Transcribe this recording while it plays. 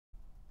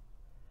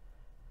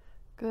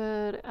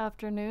Good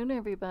afternoon,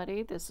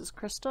 everybody. This is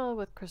Crystal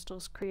with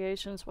Crystal's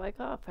Creations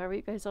Wyckoff. How are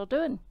you guys all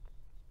doing?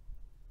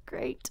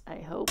 Great, I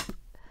hope.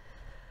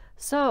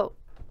 So,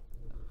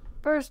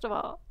 first of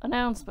all,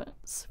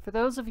 announcements. For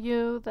those of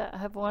you that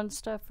have won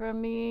stuff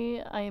from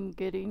me, I am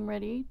getting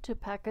ready to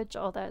package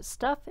all that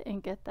stuff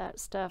and get that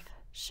stuff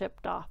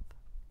shipped off.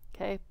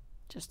 Okay?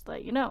 Just to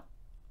let you know.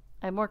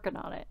 I'm working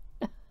on it.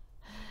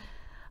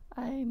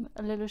 I'm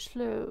a little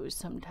slow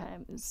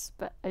sometimes,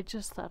 but I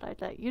just thought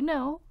I'd let you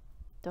know.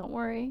 Don't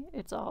worry,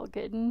 it's all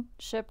getting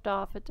shipped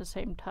off at the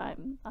same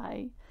time.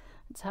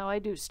 It's how I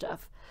do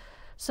stuff.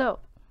 So,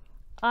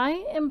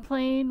 I am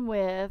playing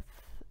with,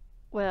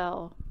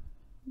 well,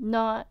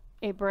 not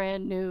a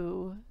brand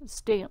new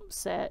stamp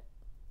set.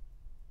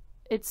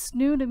 It's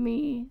new to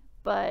me,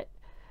 but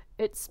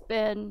it's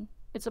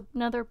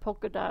another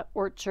Polka Dot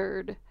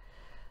Orchard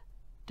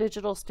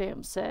digital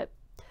stamp set.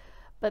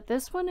 But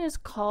this one is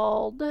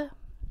called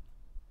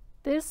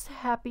This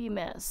Happy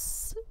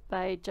Mess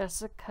by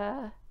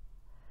Jessica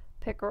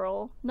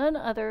Pickeral, none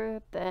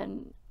other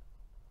than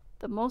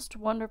the most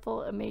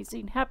wonderful,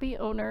 amazing, happy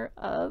owner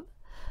of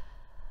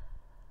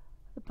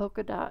the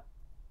Polka Dot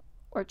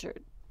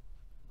Orchard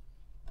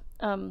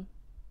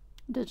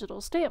digital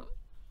stamp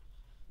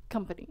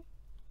company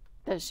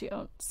that she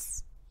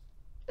owns.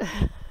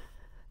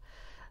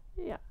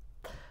 Yeah.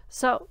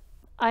 So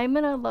I'm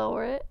gonna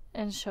lower it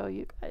and show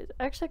you guys.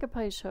 Actually, I could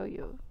probably show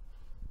you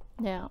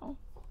now.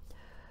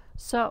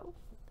 So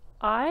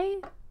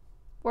I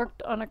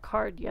worked on a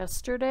card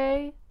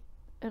yesterday,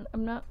 and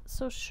I'm not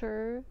so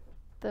sure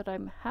that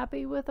I'm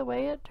happy with the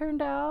way it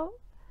turned out,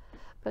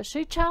 but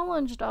she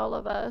challenged all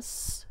of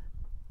us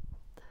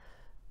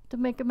to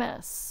make a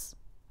mess,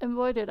 and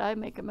boy did I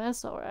make a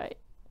mess, all right.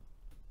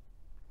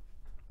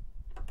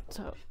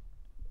 So,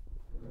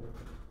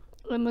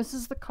 and this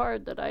is the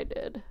card that I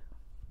did.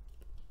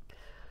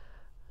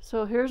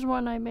 So here's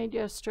one I made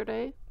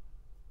yesterday,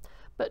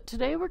 but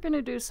today we're going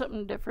to do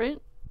something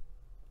different,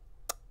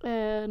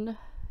 and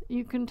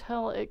you can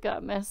tell it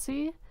got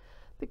messy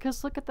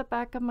because look at the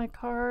back of my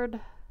card.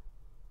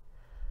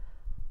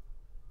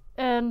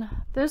 And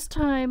this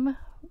time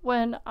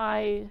when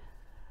I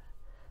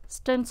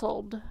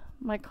stenciled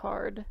my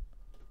card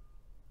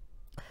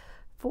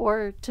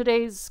for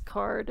today's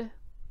card,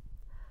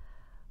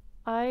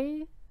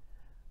 I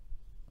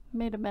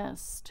made a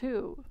mess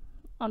too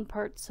on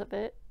parts of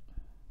it.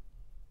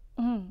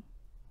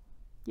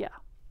 Yeah.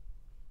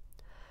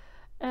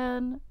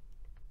 And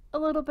a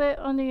little bit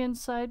on the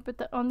inside,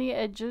 but on the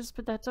edges,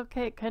 but that's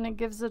okay. It kind of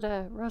gives it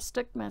a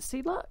rustic,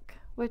 messy look,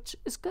 which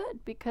is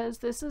good because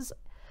this is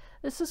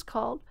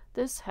called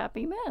This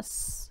Happy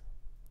Mess.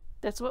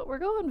 That's what we're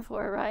going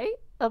for, right?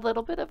 A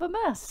little bit of a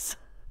mess.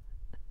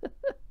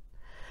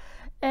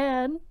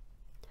 And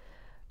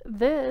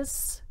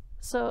this,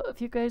 so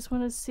if you guys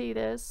want to see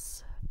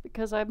this,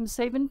 because I'm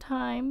saving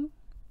time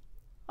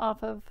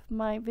off of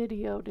my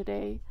video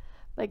today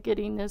by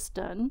getting this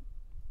done,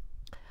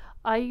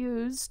 I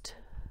used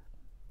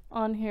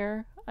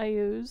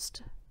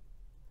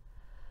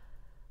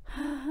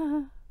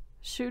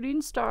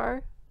Shooting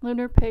Star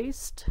Lunar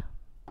Paste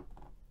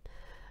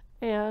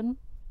and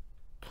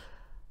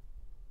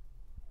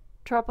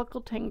Tropical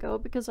Tango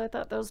because I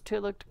thought those two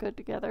looked good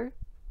together.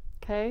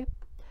 Okay,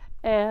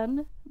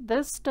 and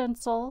this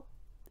stencil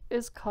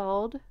is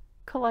called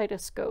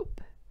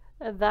Kaleidoscope.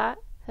 That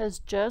has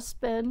just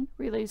been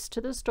released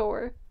to the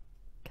store.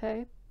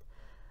 Okay,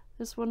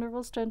 this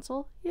wonderful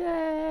stencil.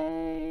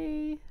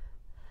 Yay!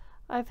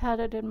 I've had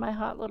it in my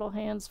hot little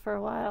hands for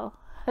a while.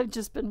 I've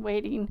just been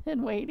waiting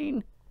and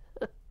waiting.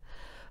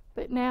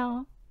 But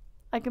now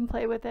I can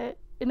play with it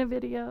in a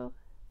video.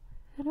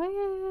 And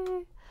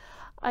yay!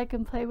 I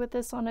can play with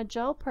this on a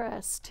gel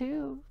press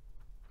too.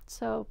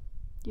 So,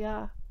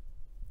 yeah.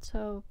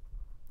 So,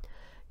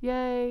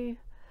 yay.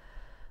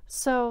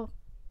 So,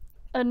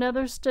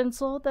 another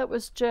stencil that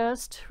was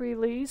just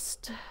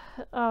released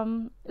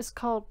is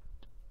called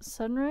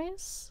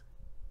Sunrise.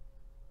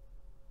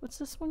 What's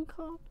this one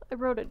called? I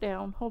wrote it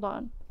down. Hold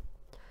on.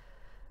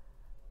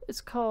 It's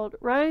called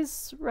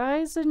Rise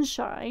and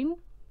Shine.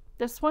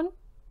 This one.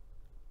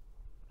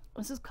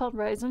 This is called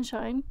Rise and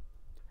Shine.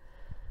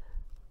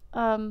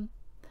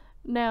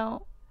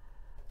 Now,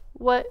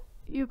 what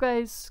you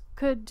guys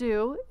could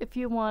do if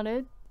you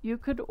wanted, you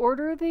could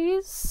order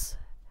these,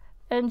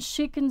 and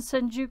she can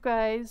send you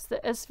guys the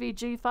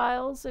SVG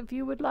files if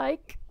you would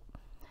like,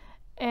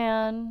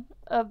 and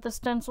of the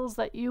stencils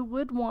that you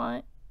would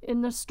want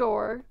in the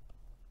store.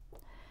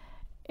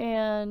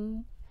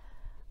 And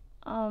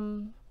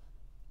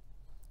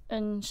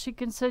she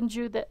can send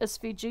you the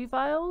SVG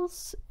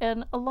files,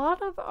 and a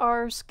lot of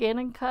our scan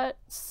and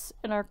cuts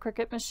in our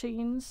Cricut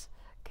machines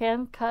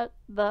can cut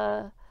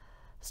the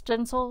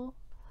stencil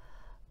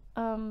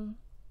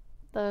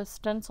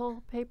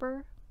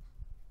paper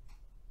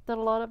that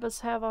a lot of us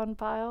have on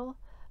file.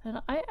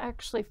 And I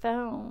actually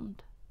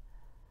found,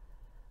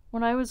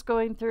 when I was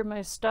going through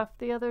my stuff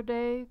the other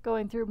day,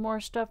 going through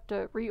more stuff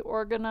to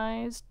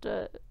reorganize,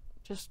 to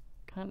just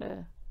kind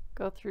of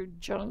go through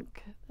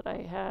junk that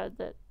I had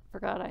that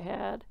forgot I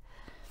had,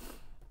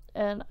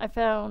 and I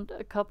found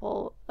a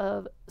couple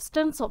of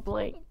stencil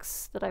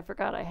blanks that I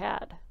forgot I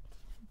had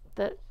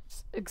that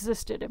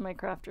existed in my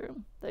craft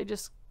room. I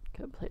just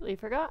completely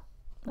forgot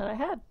that I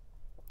had.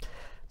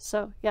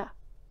 So yeah,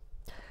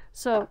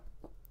 so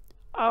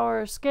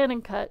our scan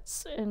and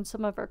cuts and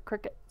some of our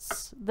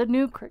Cricuts, the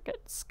new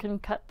Cricuts, can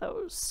cut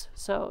those.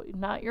 So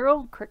not your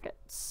old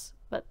Cricuts,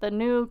 but the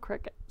new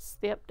Cricuts,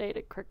 the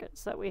updated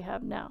Cricuts that we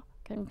have now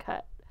can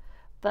cut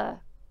the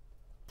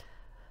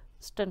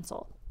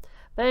stencil.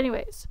 But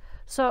anyways,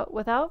 so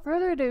without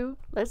further ado,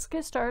 let's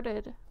get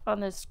started on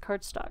this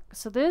cardstock.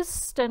 So this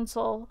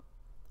stencil,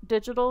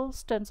 digital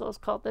stencil, is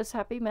called This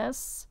Happy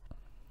Mess.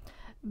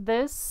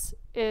 This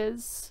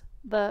is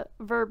the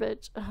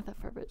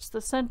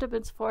the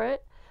sentiments for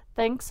it.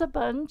 Thanks a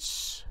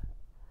bunch.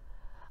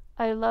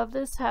 I love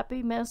this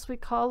happy mess we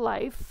call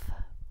life.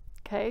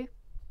 Okay.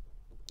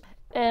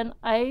 And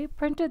I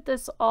printed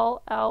this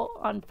all out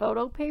on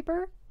photo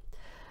paper.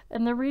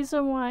 And the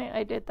reason why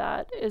I did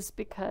that is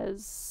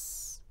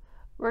because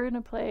we're going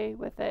to play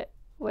with it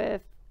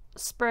with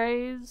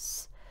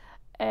sprays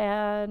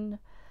and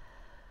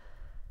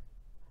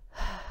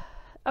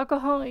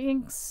alcohol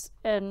inks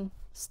and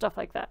stuff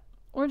like that.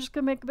 We're just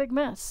going to make a big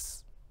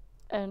mess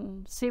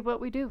and see what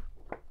we do.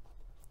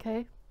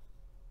 Okay?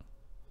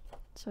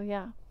 So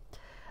yeah.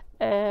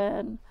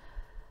 And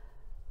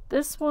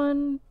this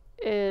one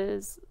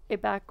is a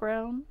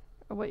background,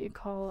 or what you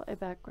call a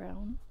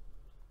background.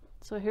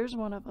 So here's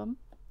one of them.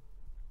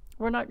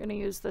 We're not going to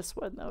use this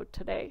one though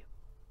today.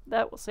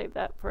 That will save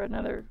that for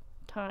another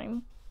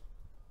time.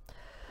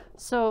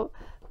 So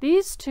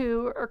these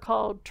two are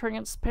called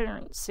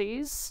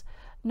transparencies.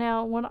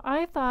 Now, when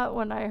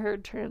I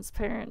heard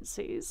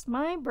transparencies,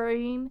 my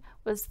brain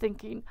was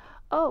thinking,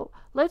 oh,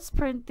 let's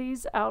print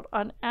these out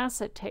on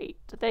acetate,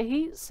 the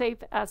heat safe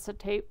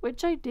acetate,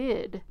 which I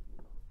did.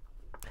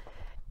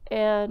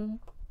 And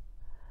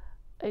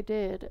I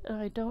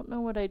don't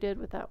know what I did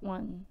with that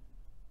one.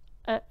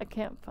 I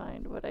can't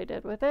find what I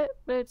did with it,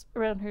 but it's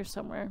around here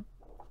somewhere.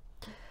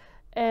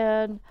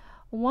 And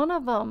one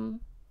of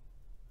them,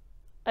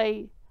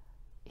 I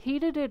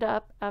heated it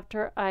up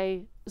after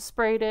I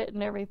sprayed it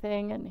and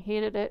everything, and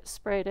heated it,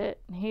 sprayed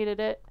it, and heated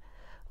it.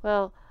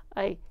 Well,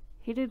 I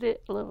heated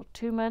it a little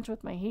too much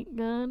with my heat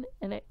gun,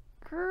 and it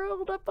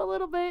curled up a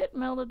little bit,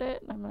 melted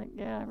it, and I'm like,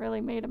 yeah, I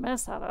really made a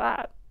mess out of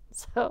that.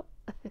 So,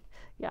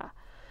 yeah.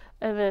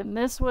 And then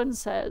this one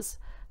says,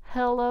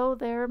 hello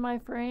there, my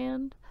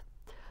friend.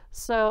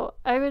 So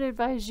I would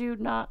advise you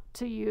not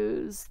to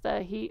use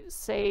the heat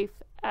safe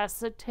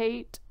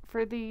acetate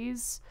for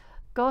these.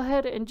 Go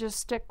ahead and just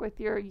stick with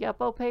your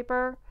Yupo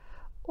paper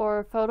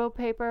or photo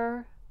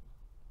paper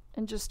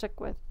and just stick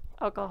with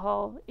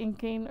alcohol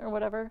inking or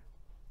whatever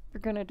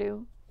you're gonna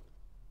do.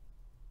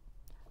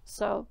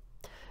 So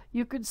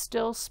you could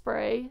still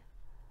spray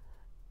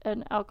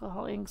an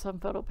alcohol inks on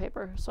photo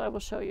paper. So I will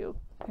show you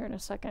here in a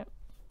second.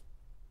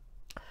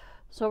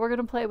 So we're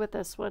gonna play with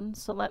this one.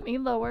 So let me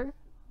lower.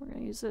 We're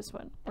gonna use this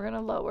one. We're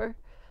gonna lower.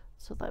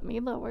 So let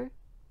me lower.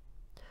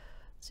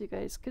 So you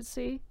guys could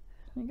see.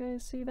 You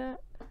guys see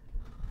that?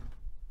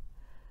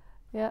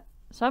 Yeah.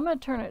 So I'm going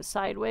to turn it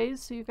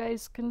sideways so you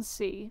guys can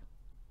see.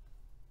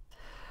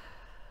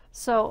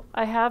 So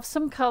I have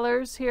some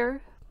colors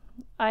here.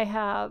 I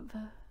have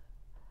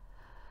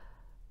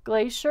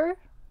Glacier.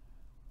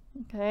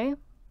 Okay.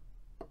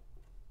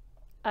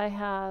 I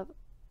have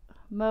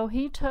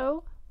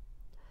Mojito.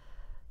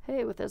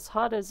 Hey, with as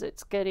hot as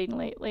it's getting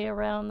lately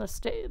around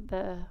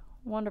the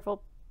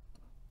wonderful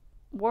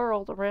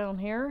world around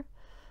here,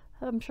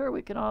 I'm sure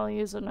we can all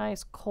use a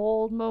nice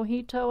cold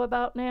mojito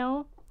about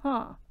now,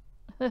 huh?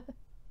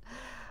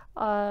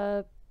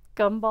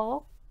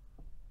 Gumball,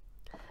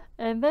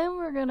 and then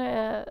we're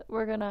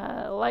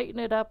gonna lighten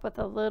it up with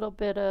a little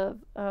bit of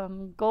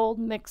gold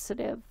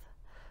mixative.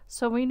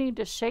 So we need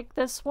to shake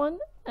this one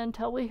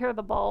until we hear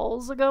the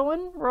balls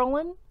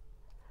rolling.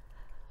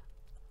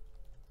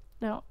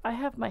 Now I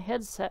have my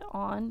headset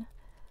on.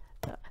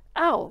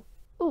 Ow!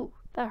 Ooh,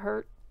 that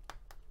hurt.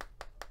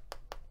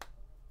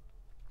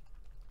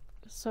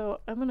 So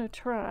I'm gonna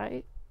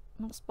try.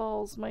 Those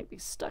balls might be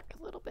stuck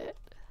a little bit.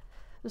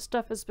 The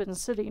stuff has been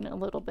sitting a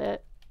little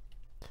bit.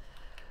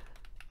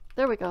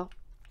 There we go.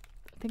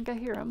 I think I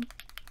hear them.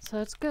 So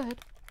that's good.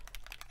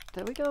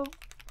 There we go.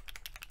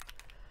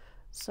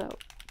 So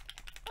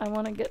I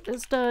want to get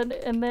this done.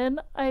 And then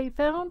I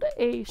found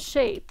a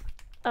shape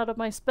out of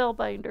my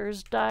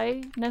Spellbinders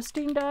die,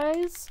 nesting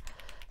dies.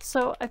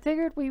 So I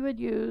figured we would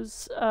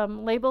use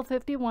Label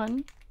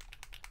 51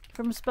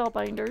 from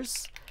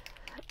Spellbinders.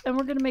 And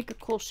we're going to make a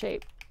cool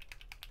shape.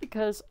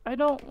 Because I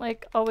don't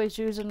like always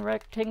using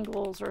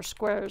rectangles or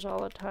squares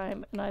all the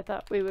time, and I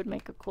thought we would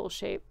make a cool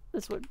shape.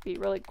 This would be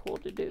really cool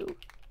to do.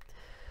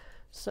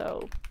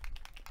 So,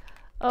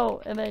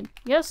 oh, and then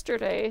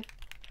yesterday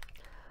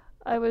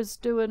I was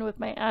doing with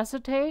my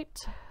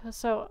acetate.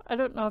 So I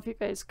don't know if you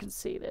guys can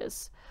see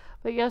this,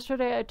 but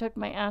yesterday I took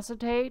my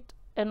acetate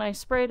and I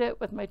sprayed it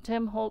with my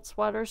Tim Holtz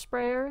water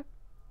sprayer,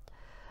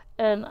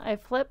 and I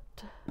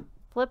flipped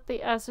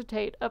the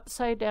acetate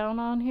upside down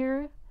on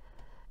here,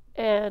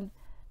 and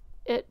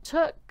it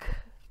took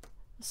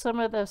some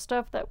of the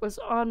stuff that was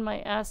on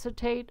my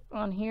acetate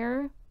on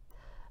here.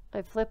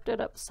 I flipped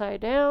it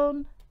upside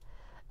down,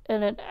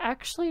 and it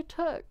actually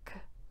took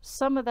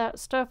some of that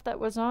stuff that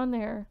was on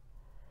there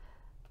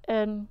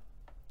and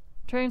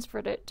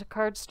transferred it to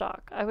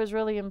cardstock. I was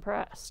really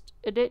impressed.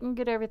 It didn't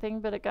get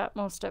everything, but it got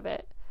most of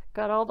it.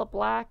 Got all the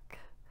black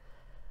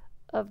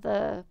of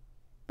the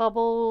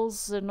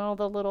bubbles and all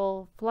the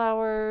little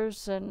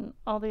flowers and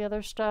all the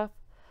other stuff.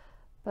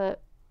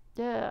 But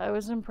yeah, I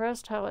was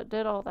impressed how it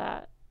did all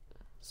that.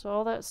 So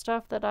all that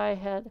stuff that I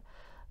had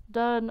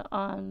done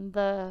on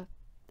the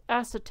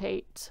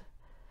acetate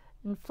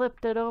and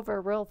flipped it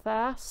over real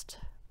fast,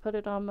 put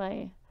it on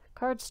my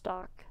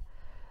cardstock,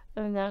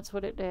 and that's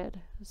what it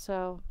did.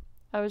 So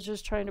I was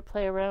just trying to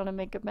play around and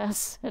make a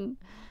mess, and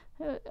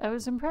I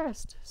was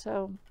impressed.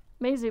 So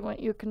amazing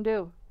what you can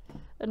do.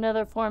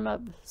 Another form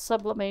of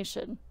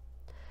sublimation.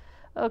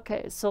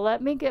 Okay, so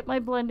let me get my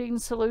blending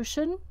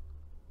solution.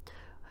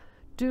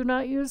 Do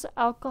not use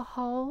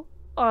alcohol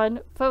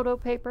on photo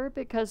paper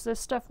because this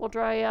stuff will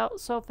dry out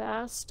so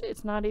fast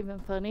it's not even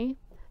funny.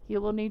 You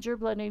will need your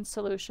blending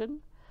solution.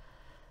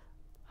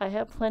 I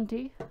have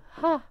plenty.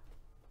 Ha!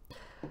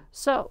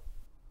 So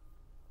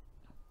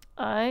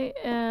I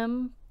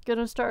am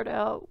gonna start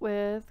out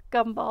with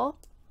gumball,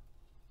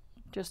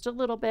 just a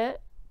little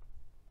bit.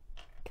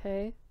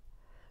 Okay,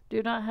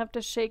 do not have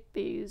to shake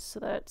these, so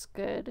that's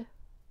good.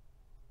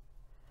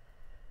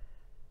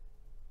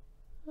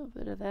 A little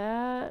bit of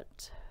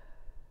that.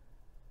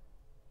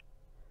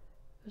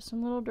 There's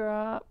some little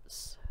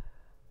drops.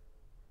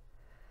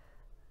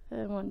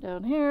 And one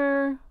down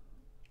here.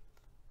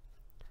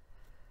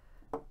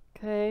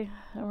 Okay,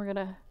 and we're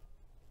gonna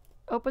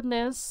open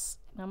this.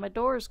 Now my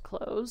door is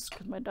closed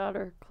because my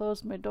daughter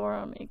closed my door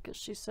on me because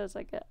she says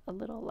I get a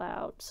little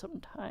loud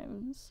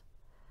sometimes.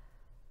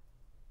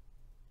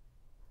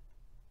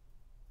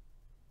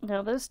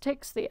 Now this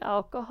takes the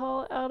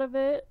alcohol out of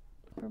it,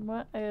 from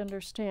what I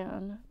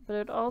understand, but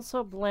it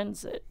also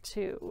blends it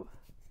too.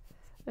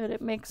 And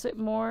it makes it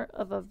more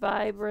of a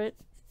vibrant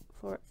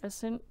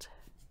fluorescent.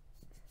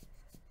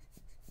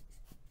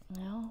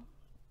 Now,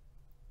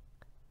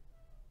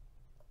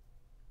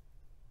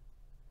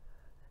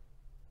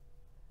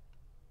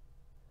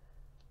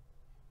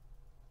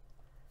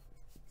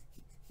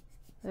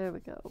 there we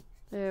go.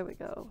 There we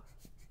go.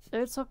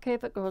 It's okay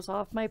if it goes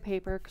off my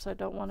paper because I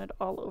don't want it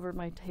all over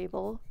my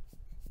table.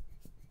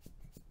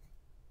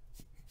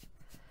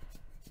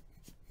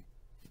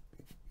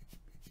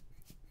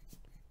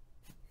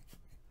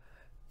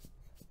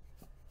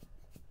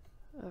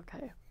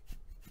 Okay,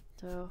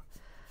 so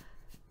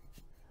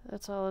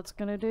that's all it's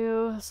gonna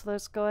do. So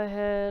let's go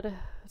ahead.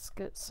 Let's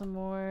get some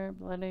more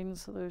blending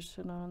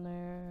solution on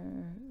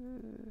there.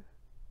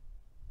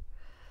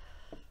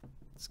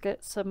 Let's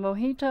get some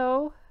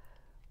mojito.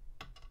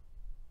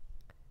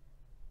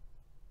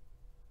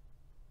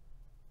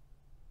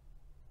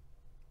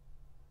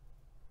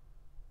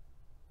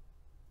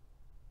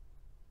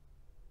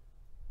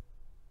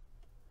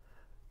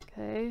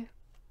 Okay,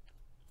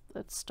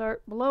 let's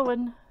start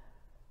blowing.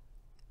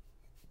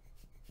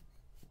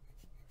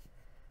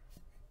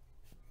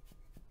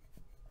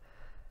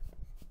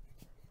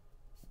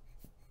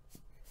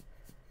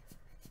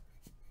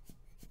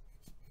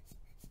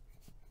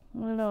 I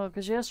don't know,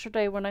 because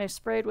yesterday when I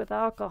sprayed with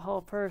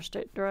alcohol first,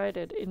 it dried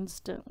it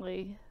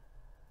instantly.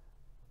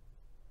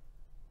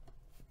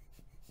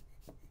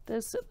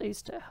 This, at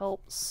least, it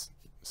helps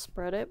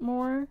spread it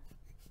more.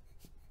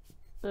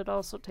 It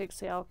also takes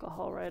the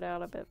alcohol right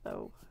out of it,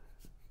 though.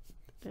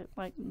 It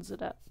lightens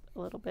it up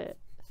a little bit.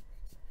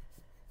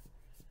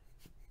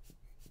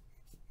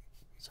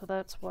 So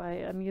that's why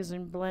I'm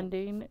using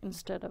blending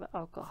instead of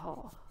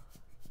alcohol.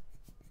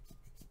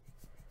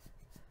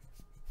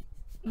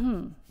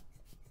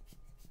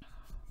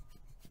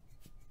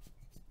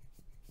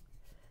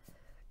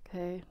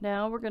 Okay,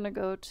 now we're going to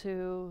go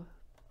to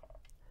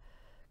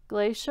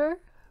Glacier,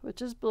 which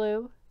is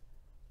blue.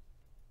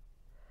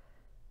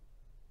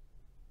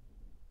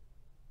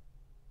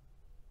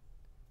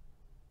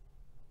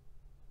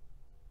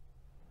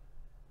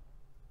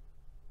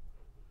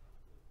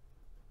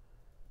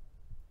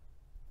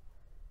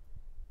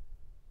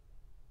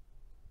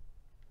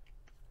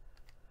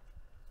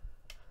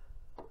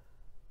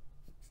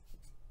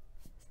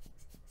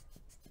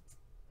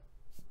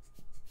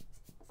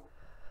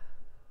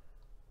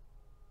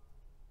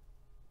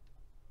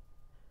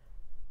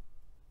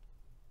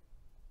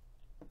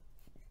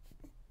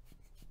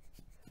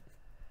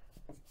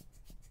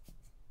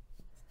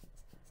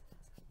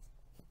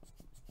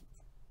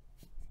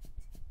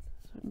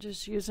 I'm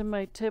just using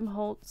my Tim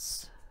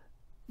Holtz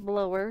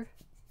blower,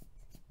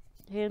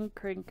 hand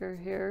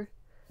cranker here,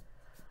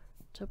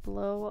 to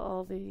blow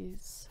all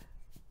these.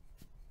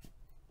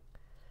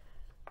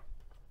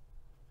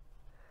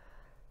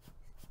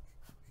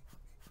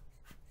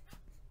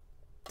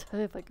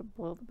 If I can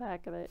blow the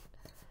back of it.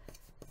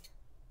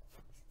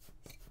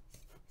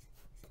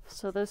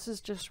 So this is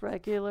just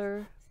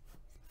regular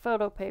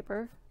photo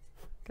paper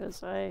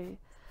because I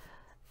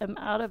am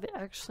out of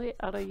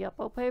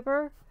Yupo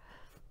paper.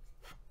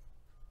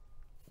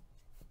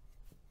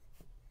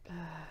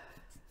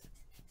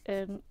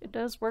 And it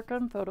does work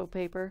on photo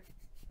paper.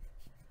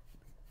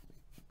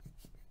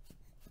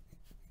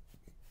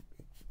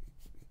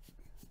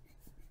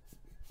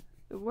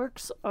 It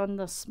works on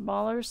the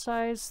smaller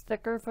size,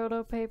 thicker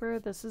photo paper.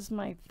 This is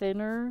my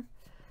thinner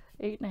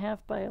 8.5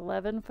 by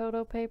 11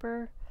 photo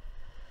paper.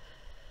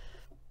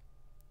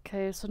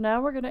 Okay, so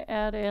now we're going to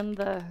add in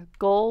the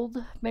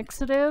gold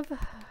mixative.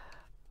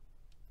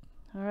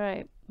 All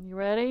right, you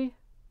ready?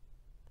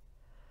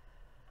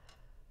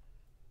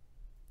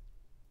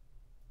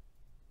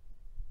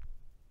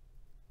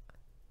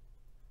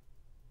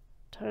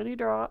 Tiny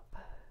drop.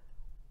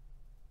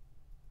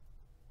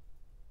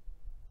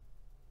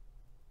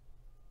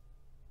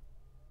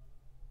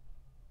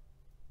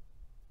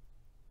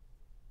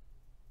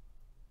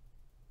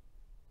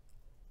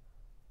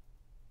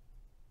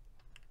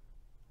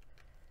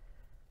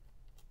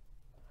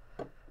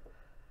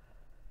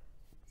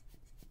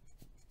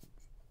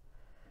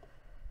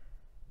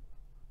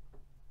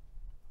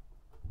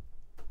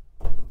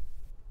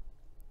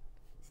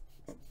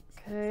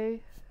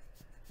 Okay.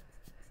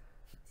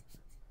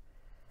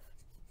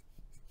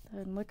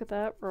 And look at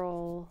that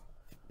roll.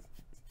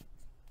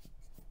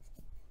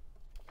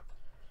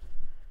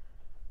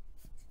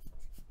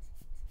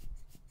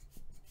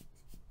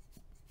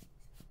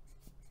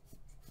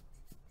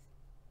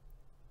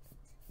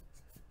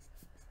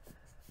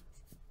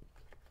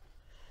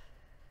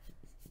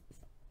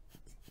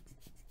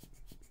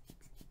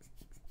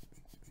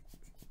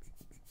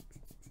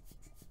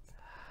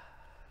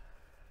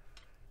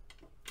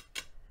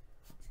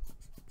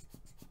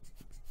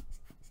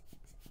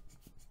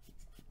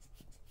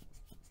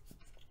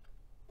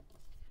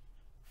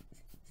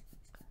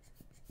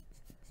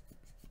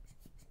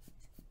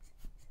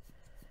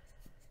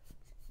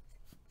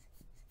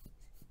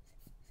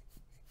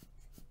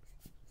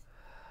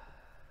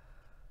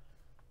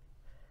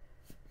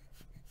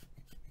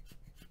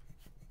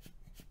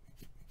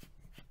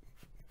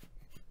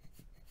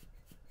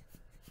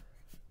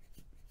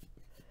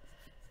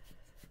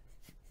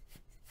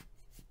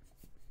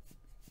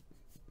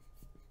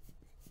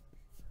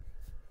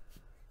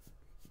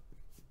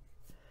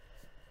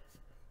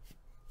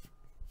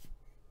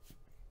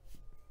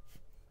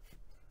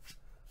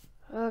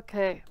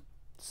 Okay,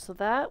 so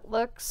that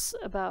looks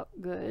about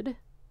good.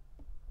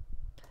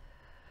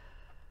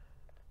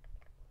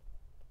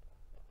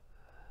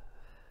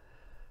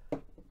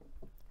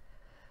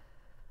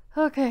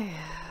 Okay.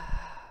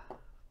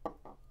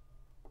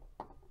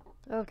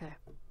 Okay.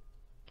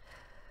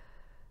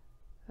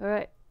 All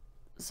right.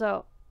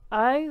 So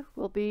I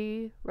will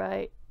be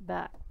right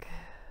back.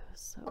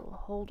 So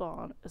hold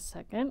on a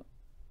second.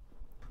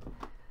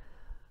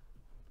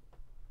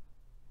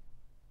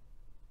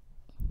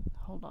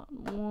 Hold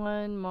on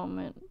one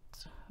moment.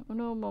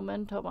 Uno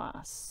momento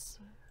más.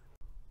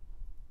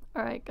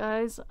 All right,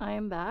 guys, I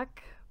am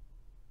back.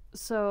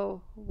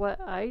 So what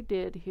I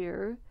did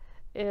here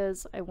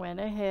is I went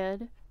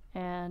ahead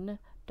and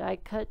die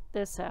cut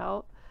this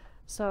out.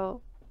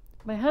 So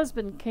my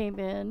husband came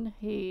in.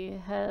 He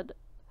had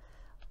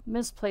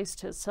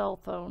misplaced his cell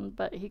phone,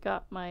 but he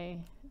got my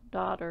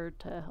daughter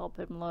to help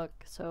him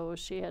look, so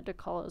she had to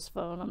call his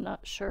phone. I'm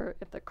not sure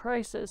if the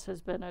crisis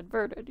has been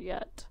averted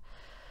yet.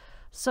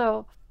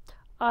 So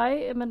I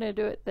am going to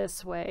do it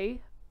this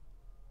way,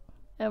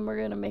 and we're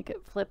going to make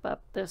it flip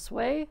up this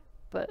way.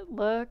 But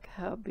look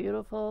how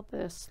beautiful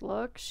this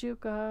looks, you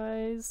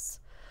guys.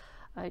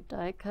 I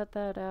die cut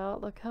that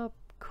out. Look how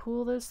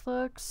cool this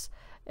looks.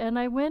 And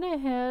I went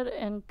ahead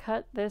and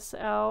cut this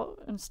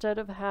out instead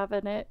of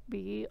having it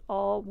be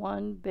all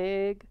one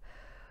big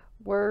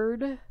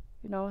word.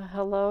 You know,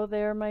 hello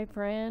there, my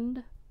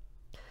friend.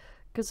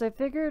 Because I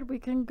figured we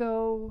can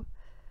go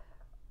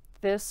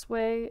this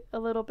way a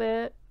little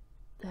bit.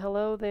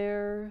 Hello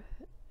there.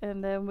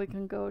 And then we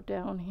can go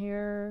down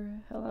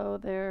here. Hello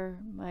there,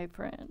 my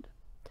friend.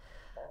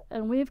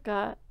 And we've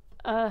got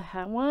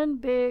one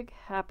big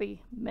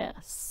happy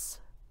mess.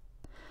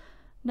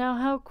 Now,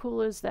 how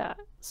cool is that?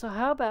 So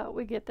how about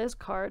we get this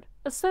card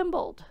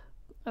assembled?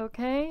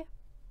 Okay?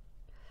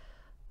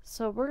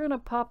 So we're going to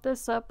pop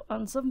this up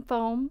on some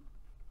foam.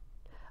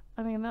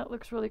 I mean, that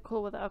looks really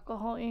cool with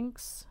alcohol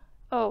inks.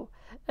 Oh,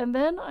 and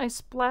then I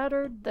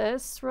splattered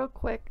this real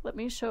quick. Let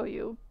me show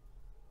you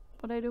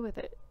what I do with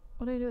it.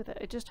 What do I do with it?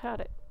 I just had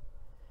it.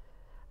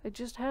 I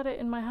just had it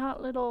in my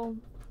hot little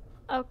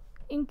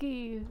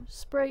inky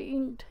spray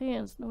inked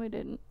hands. No, I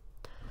didn't.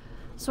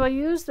 So I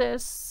use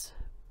this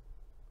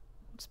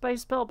by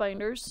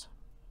Spellbinders.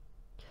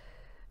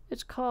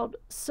 It's called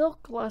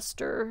Silk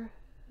Luster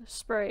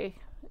Spray.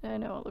 I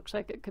know it looks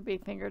like it could be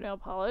fingernail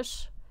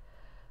polish.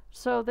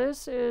 So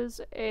this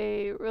is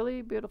a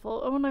really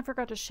beautiful. Oh, and I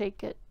forgot to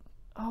shake it.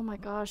 Oh my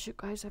gosh, you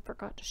guys, I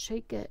forgot to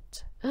shake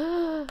it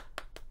when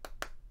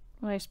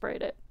I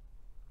sprayed it.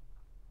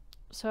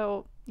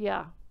 So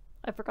yeah,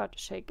 I forgot to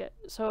shake it.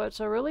 So it's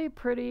a really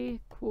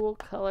pretty cool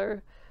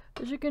color.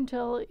 As you can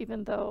tell,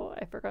 even though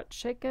I forgot to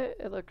shake it,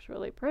 it looks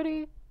really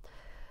pretty.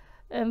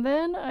 And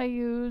then I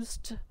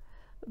used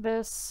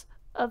this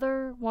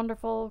other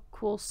wonderful,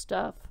 cool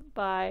stuff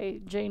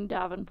by Jane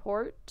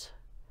Davenport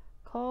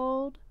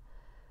called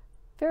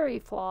Fairy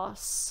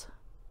Floss.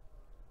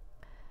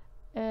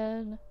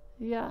 And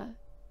yeah,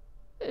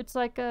 it's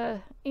like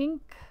a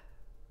ink.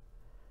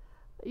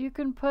 You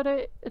can put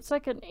it, it's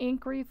like an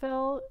ink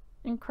refill,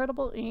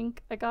 incredible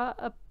ink. I got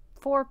a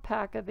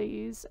 4-pack of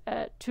these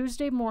at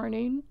Tuesday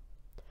Morning.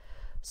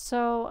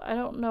 So I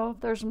don't know if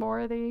there's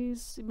more of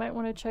these. You might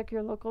want to check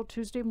your local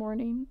Tuesday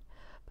Morning,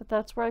 but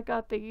that's where I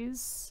got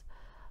these.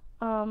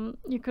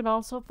 You can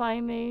also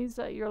find these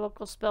at your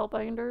local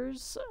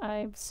Spellbinders.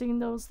 I've seen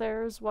those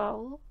there as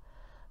well.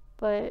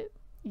 But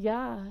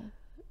yeah,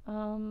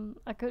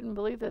 I couldn't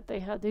believe that they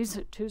had these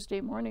at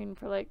Tuesday Morning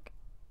for like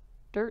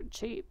dirt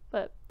cheap.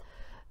 But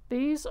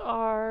these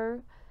are,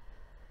 in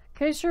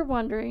case you're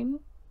wondering,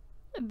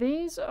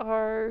 these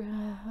are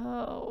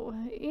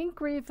ink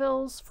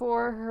refills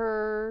for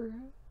her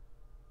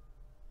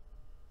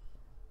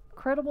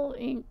incredible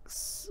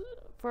inks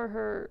for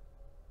her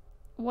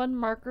one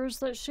markers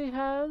that she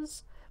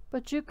has,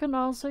 but you can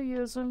also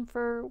use them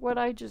for what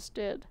I just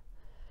did,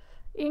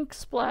 ink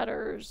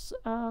splatters,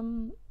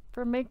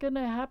 for making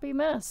a happy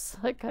mess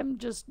like I'm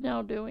just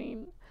now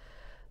doing.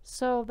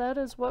 So that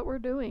is what we're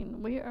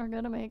doing. We are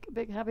gonna make a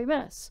big happy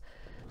mess.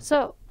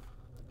 So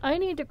I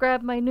need to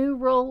grab my new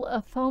roll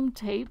of foam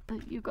tape,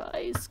 you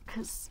guys,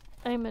 because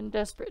I'm in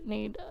desperate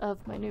need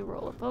of my new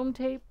roll of foam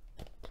tape.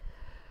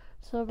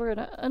 So we're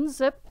going to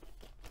unzip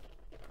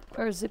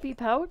our zippy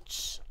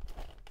pouch,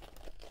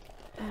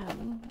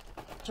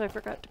 which I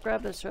forgot to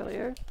grab this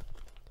earlier.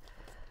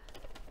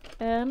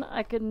 And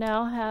I can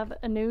now have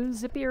a new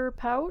zippy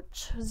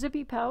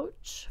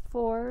pouch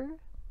for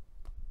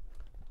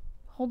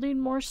holding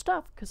more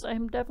stuff, because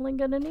I'm definitely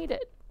going to need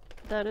it.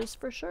 That is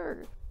for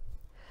sure.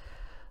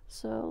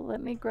 So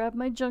let me grab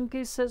my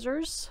junky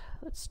scissors.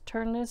 Let's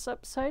turn this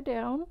upside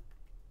down.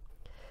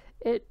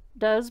 It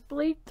does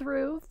bleed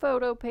through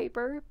photo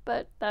paper,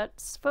 but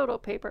that's photo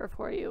paper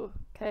for you,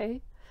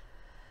 okay?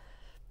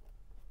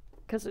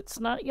 Because it's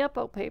not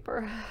Yupo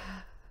paper.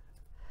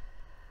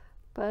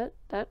 But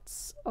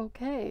that's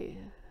okay.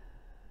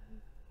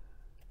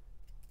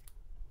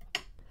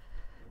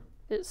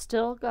 It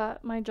still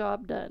got my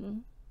job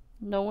done.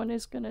 No one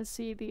is going to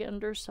see the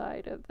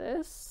underside of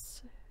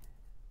this.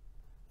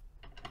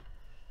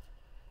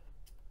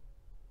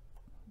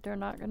 They're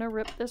not going to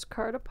rip this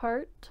card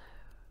apart.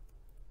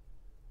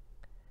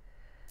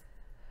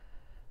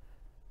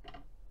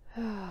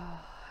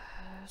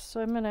 So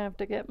I'm going to have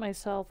to get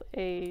myself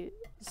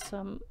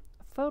some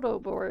photo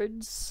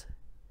boards,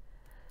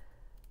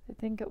 I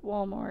think at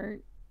Walmart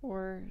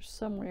or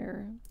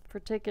somewhere, for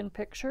taking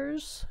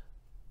pictures.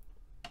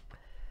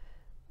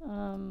 But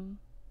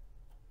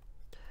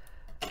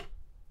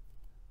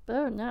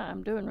other than that,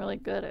 I'm doing really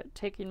good at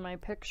taking my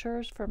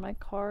pictures for my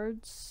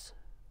cards.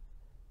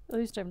 At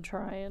least I'm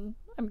trying.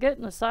 I'm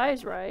getting the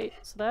size right,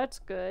 so that's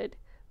good.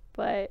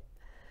 But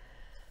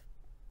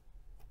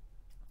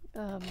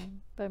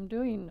I'm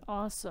doing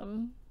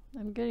awesome.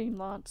 I'm getting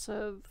lots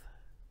of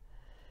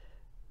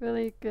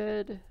really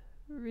good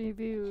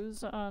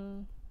reviews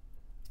on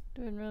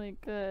doing really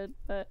good.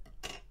 But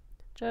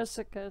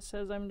Jessica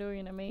says I'm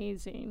doing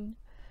amazing,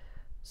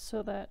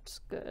 so that's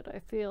good. I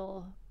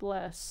feel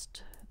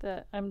blessed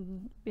that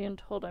I'm being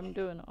told I'm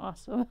doing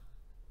awesome.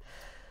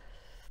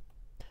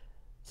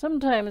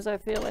 Sometimes I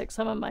feel like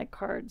some of my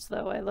cards,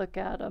 though, I look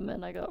at them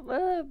and I go,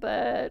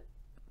 but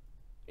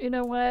you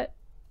know what?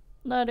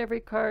 Not every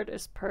card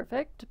is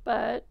perfect,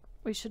 but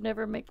we should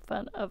never make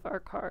fun of our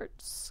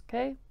cards,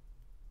 okay?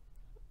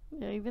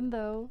 Even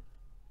though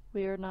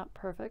we are not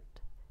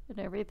perfect in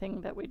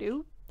everything that we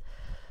do.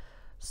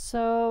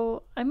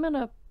 So I'm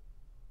gonna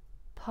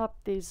pop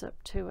these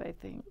up too, I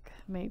think.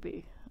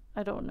 Maybe.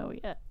 I don't know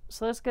yet.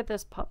 So let's get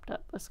this popped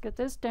up. Let's get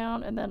this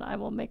down, and then I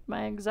will make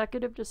my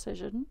executive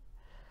decision.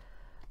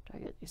 I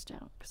get these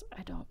down because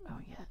I don't know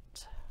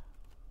yet.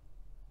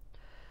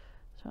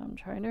 So I'm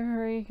trying to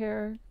hurry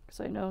here because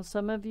I know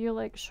some of you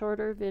like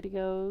shorter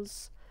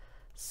videos,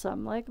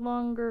 some like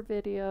longer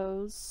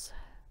videos,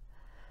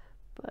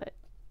 but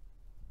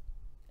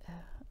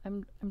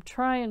I'm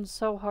trying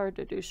so hard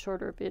to do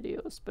shorter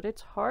videos, but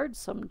it's hard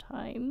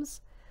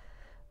sometimes.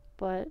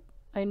 But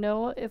I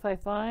know if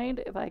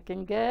I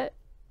can get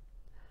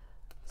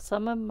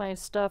some of my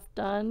stuff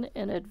done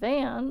in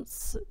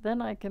advance,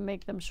 then I can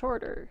make them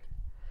shorter.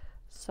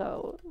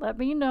 So let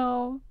me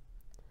know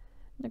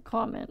in the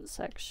comment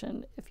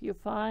section if you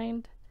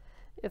find,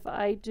 if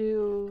I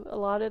do a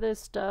lot of this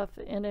stuff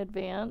in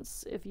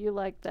advance, if you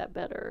like that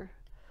better,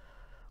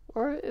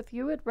 or if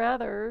you would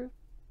rather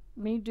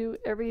me do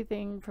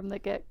everything from the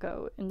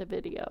get-go in the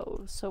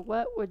video. So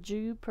what would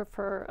you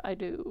prefer I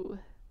do?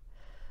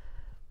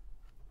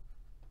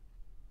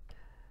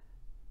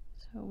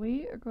 So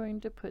we are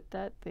going to put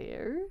that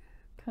there,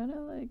 kind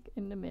of like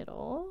in the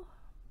middle.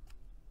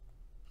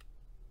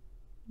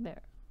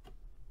 There.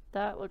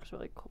 That looks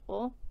really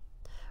cool.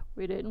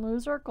 We didn't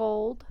lose our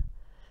gold.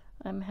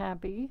 I'm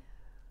happy.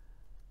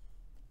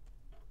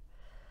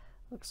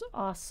 Looks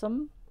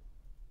awesome.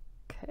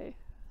 Okay,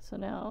 so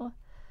now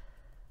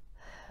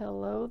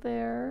hello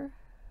there.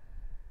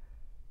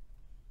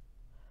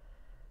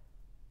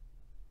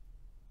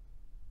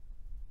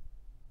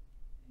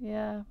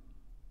 Yeah.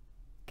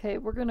 Okay,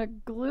 we're gonna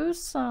glue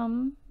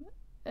some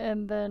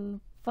and then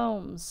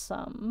foam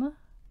some,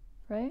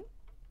 right?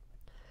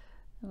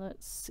 And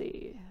let's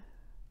see.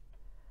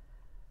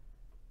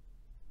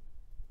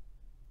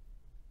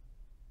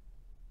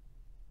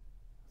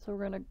 So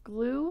we're gonna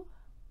glue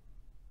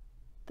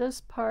this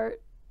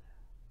part,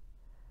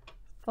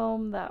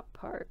 foam that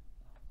part.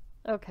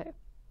 Okay,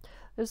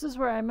 this is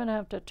where I'm gonna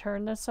have to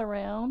turn this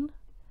around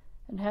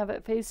and have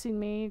it facing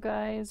me, you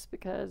guys,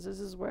 because this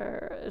is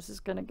where this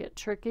is gonna get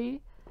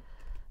tricky.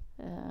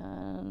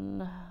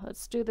 And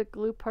let's do the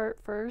glue part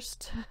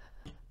first.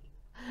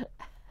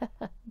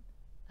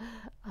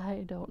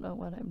 I don't know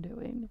what I'm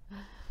doing.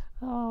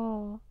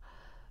 Oh.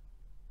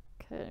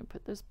 Okay,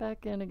 put this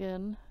back in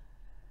again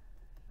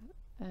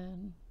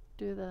and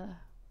do the...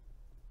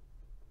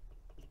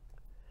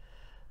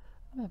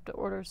 I'm gonna have to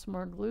order some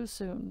more glue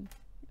soon.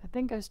 I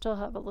think I still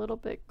have a little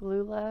bit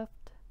glue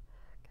left.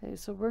 Okay,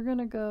 so we're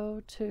gonna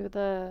go to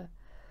the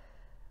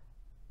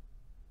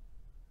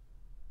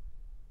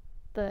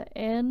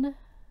N,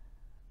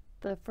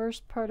 the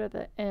first part of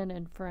the N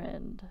in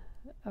friend.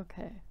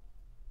 Okay.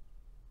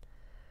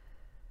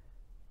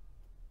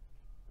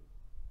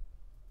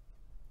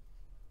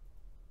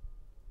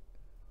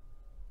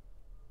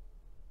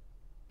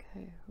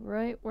 Okay,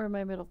 right where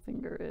my middle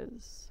finger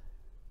is.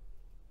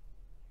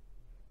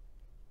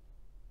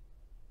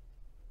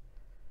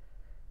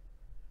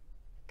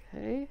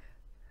 Okay.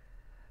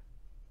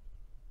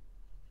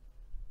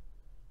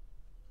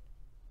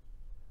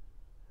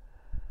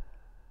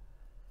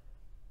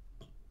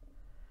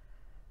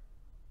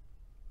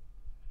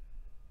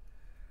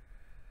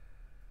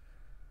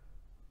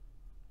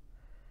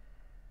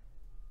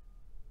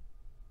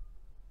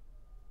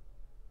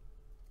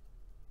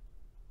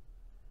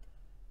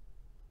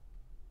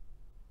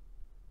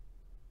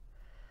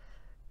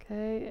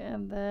 Okay,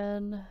 and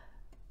then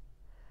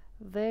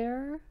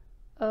there,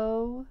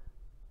 O,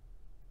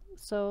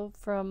 so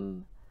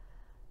from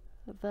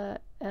the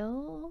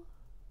L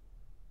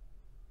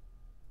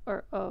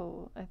or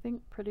O, I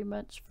think pretty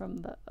much from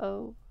the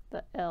O,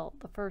 the L,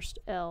 the first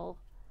L.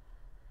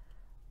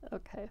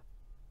 Okay,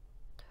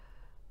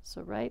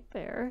 so right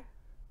there.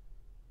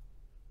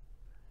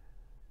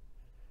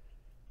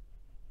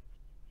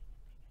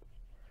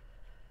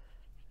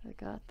 I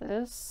got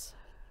this.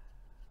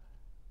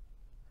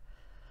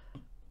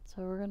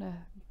 So we're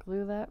gonna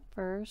glue that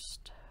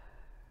first.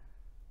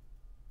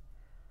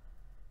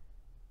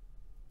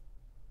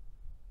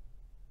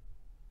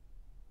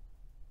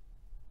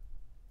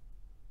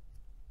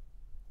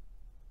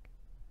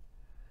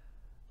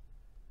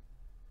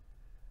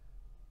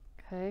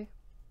 Okay.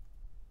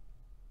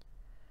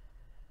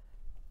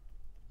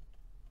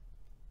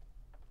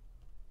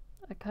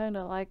 I kind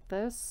of like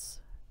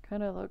this.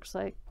 Kind of looks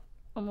like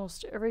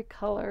almost every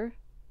color.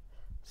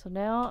 So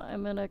now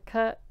I'm gonna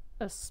cut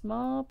a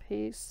small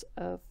piece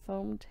of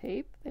foam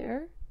tape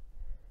there.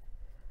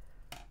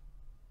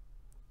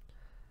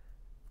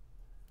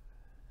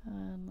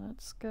 And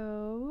let's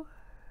go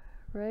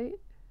right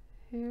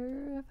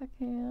here if I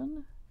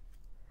can.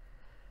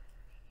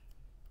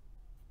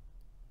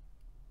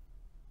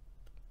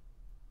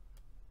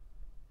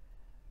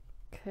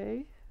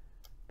 Okay,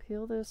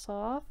 peel this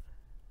off.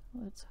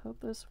 Let's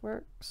hope this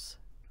works.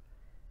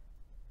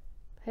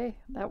 Hey,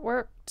 that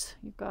worked,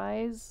 you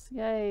guys.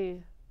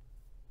 Yay.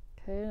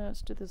 Okay,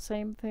 let's do the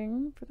same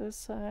thing for this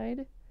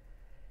side.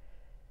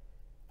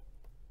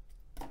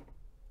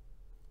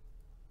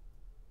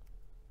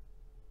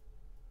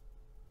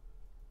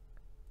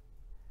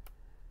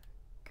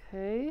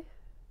 Okay.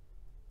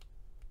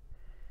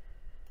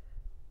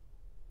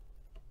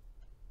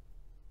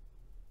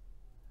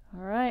 All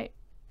right,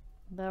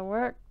 that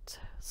worked.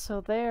 So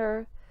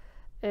there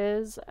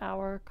is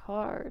our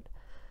card.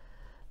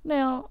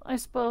 Now, I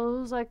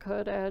suppose I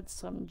could add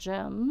some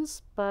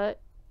gems, but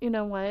you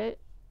know what?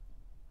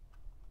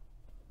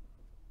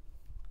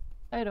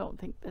 I don't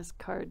think this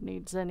card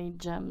needs any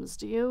gems,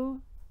 do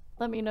you?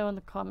 Let me know in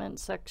the comment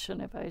section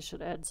if I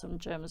should add some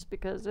gems,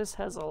 because this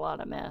has a lot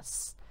of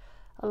mess.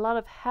 A lot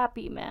of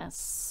happy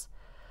mess.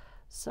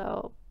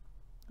 So,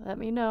 let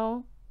me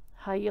know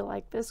how you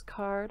like this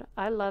card.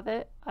 I love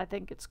it. I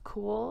think it's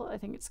cool. I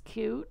think it's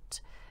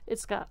cute.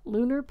 It's got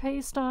lunar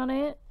paste on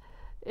it.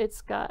 It's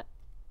got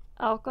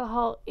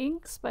alcohol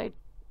inks by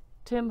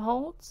Tim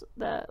Holtz.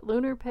 The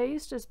lunar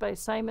paste is by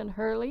Simon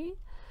Hurley.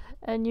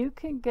 And you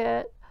can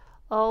get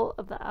all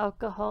of the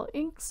alcohol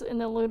inks in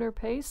the lunar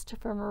paste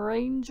from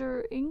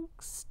Ranger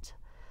Inks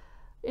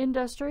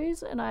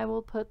Industries, and I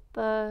will put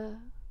the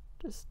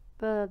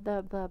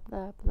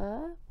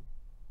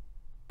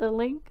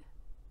link,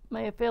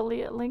 my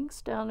affiliate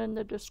links, down in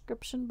the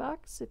description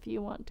box if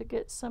you want to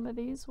get some of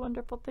these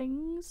wonderful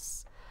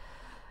things.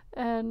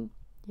 And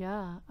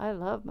yeah, I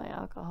love my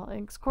alcohol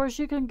inks. Of course,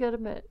 you can get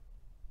them at,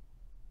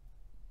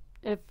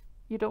 if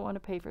you don't want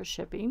to pay for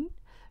shipping,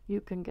 you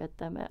can get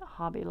them at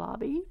Hobby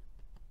Lobby.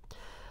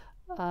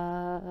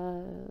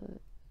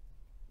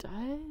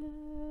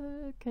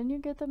 Can you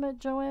get them at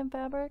Joann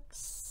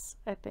Fabrics?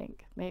 I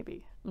think,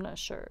 maybe. I'm not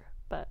sure,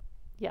 but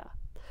yeah.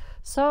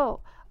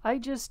 So I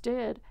just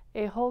did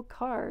a whole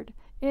card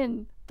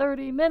in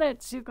 30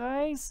 minutes, you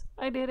guys.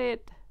 I did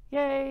it.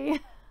 Yay.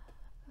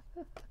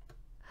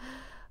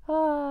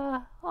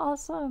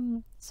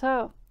 Awesome.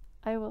 So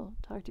I will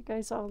talk to you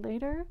guys all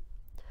later.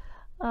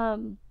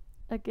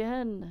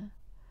 Again,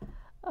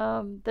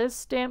 this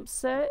stamp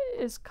set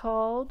is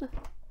called,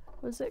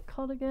 what is it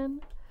called again?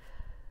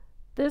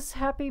 This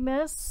Happy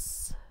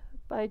Mess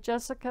by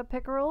Jessica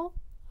Pickeral.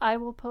 I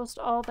will post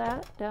all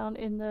that down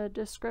in the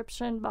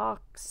description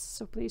box,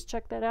 so please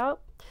check that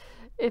out.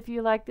 If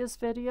you like this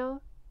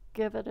video,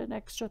 give it an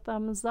extra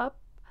thumbs up.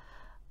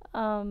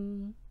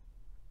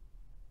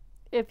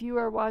 If you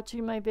are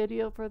watching my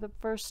video for the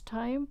first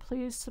time,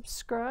 please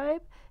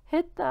subscribe.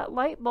 Hit that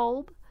light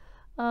bulb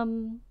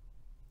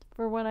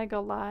for when I go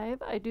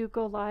live. I do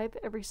go live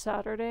every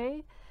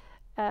Saturday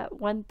at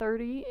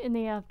 1:30 in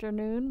the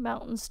afternoon,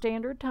 Mountain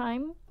Standard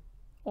Time,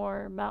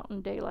 or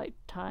Mountain Daylight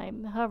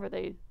Time, however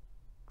they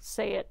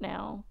say it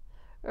now,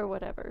 or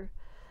whatever.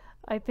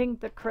 I think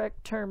the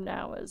correct term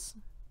now is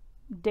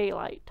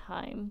daylight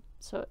time,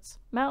 so it's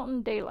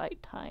Mountain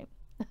Daylight Time.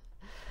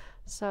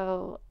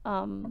 So,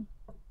 ew,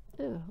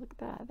 look at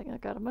that. I think I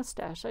got a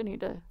mustache. I need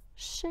to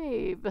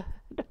shave.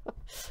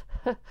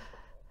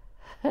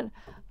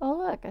 Oh,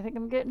 look, I think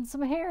I'm getting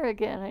some hair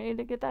again. I need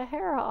to get that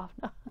hair off.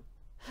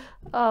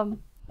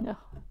 No,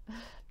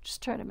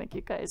 just trying to make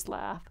you guys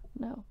laugh.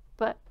 No,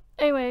 but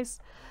anyways,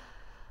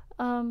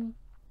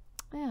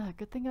 yeah,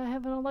 good thing I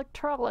have an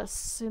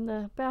electrolysis in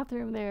the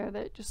bathroom there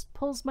that just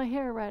pulls my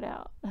hair right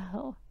out.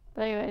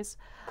 But anyways,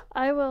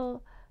 I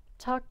will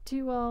talk to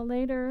you all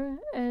later,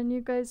 and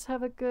you guys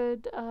have a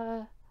good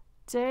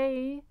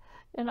day,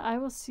 and I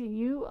will see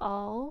you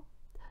all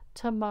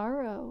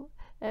tomorrow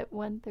at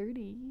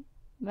 1:30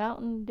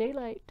 Mountain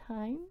Daylight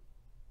Time.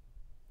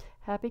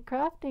 Happy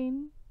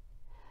crafting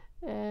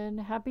and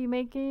happy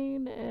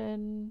making,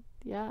 and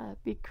yeah,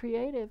 be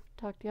creative.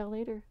 Talk to y'all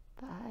later.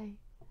 Bye.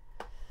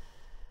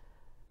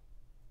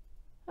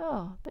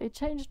 Oh, they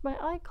changed my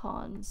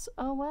icons.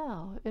 Oh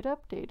wow, it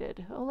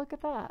updated. Oh, look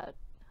at that.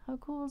 How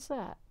cool is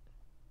that?